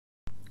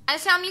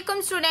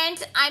Assalamualaikum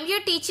students, I am your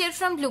teacher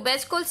from Bluebell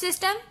School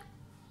System.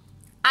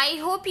 I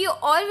hope you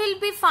all will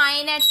be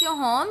fine at your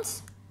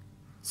homes.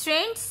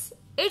 Students,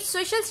 it's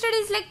social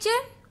studies lecture.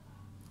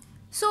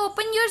 So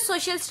open your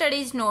social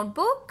studies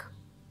notebook.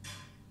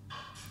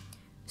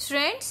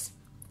 Students,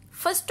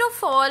 first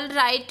of all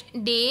write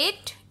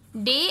date,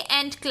 day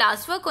and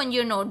classwork on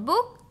your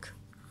notebook.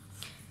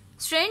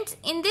 Students,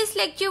 in this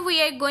lecture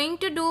we are going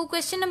to do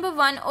question number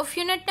 1 of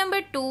unit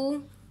number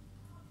 2.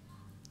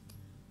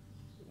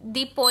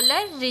 The polar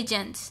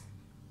regions.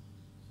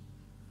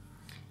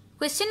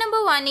 Question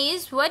number 1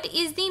 is, what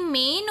is the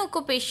main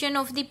occupation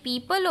of the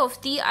people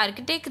of the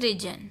Arctic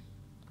region?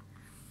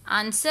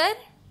 Answer,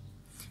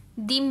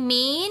 the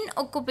main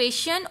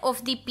occupation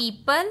of the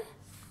people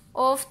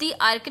of the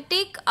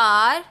Arctic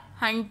are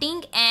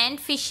hunting and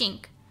fishing.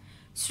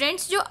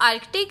 Students, जो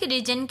Arctic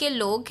region के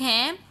लोग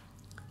हैं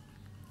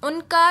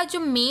उनका जो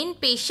main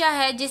पेशा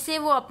है जिससे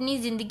वो अपनी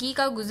ज़िंदगी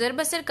का गुजर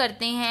बसर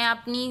करते हैं,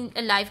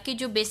 अपनी लाइफ की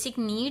जो बेसिक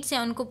नीड्स हैं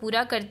उनको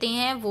पूरा करते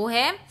हैं, वो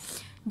है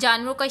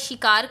जानवरों का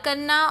शिकार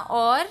करना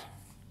और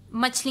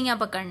मछलियाँ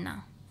पकड़ना.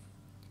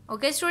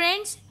 Okay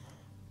students,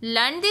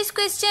 learn this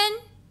question,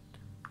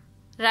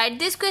 right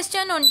this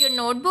question on your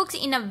notebooks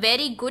in a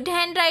very good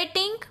hand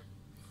writing.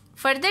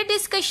 Further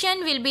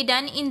discussion will be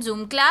done in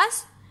zoom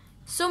class,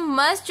 so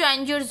must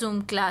join your Zoom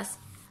class.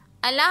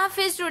 Allah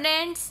Hafiz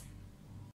students.